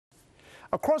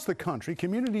Across the country,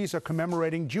 communities are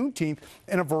commemorating Juneteenth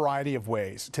in a variety of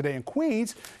ways. Today in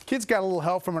Queens, kids got a little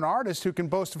help from an artist who can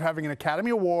boast of having an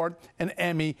Academy Award, an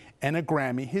Emmy, and a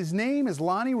Grammy. His name is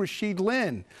Lonnie Rashid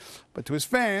Lynn, but to his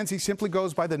fans, he simply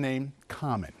goes by the name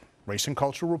Common. Race and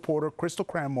culture reporter Crystal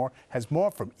Cranmore has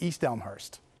more from East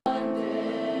Elmhurst.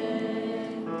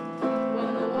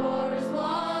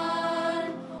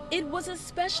 It was a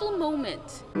special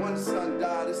moment. One son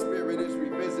died, his spirit is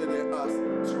revisiting us.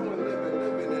 True and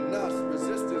living in us.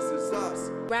 Resistance is us.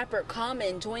 Rapper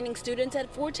Common joining students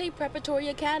at Forte Preparatory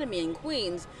Academy in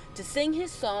Queens to sing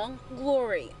his song,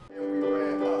 Glory. And we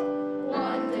ran up.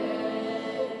 One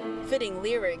day. Fitting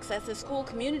lyrics as the school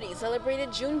community celebrated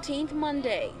Juneteenth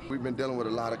Monday. We've been dealing with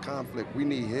a lot of conflict. We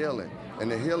need healing.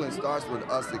 And the healing starts with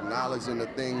us acknowledging the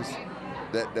things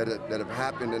that have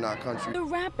happened in our country. The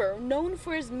rapper, known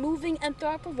for his moving and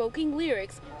thought-provoking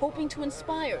lyrics, hoping to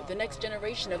inspire the next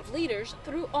generation of leaders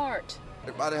through art.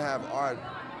 If I didn't have art,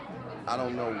 I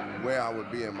don't know where I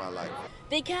would be in my life.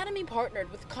 The Academy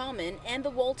partnered with Common and the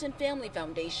Walton Family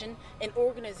Foundation, an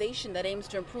organization that aims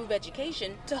to improve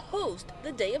education, to host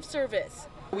the Day of Service.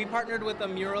 We partnered with a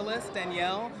muralist,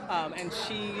 Danielle, and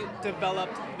she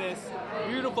developed this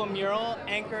beautiful mural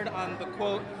anchored on the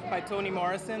quote by Toni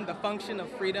Morrison, "The function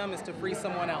of freedom is to free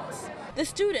someone else." The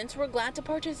students were glad to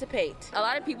participate. A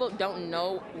lot of people don't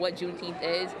know what Juneteenth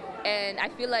is, and I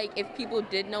feel like if people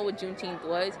did know what Juneteenth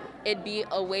was, it'd be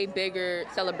a way bigger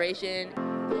celebration.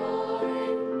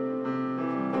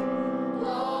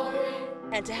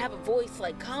 And to have a voice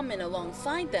like Common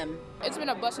alongside them, It's been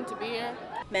a blessing to be here.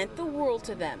 Meant the world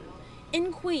to them.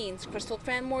 In Queens, Crystal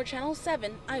Cranmore, Channel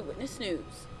 7 Eyewitness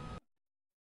News.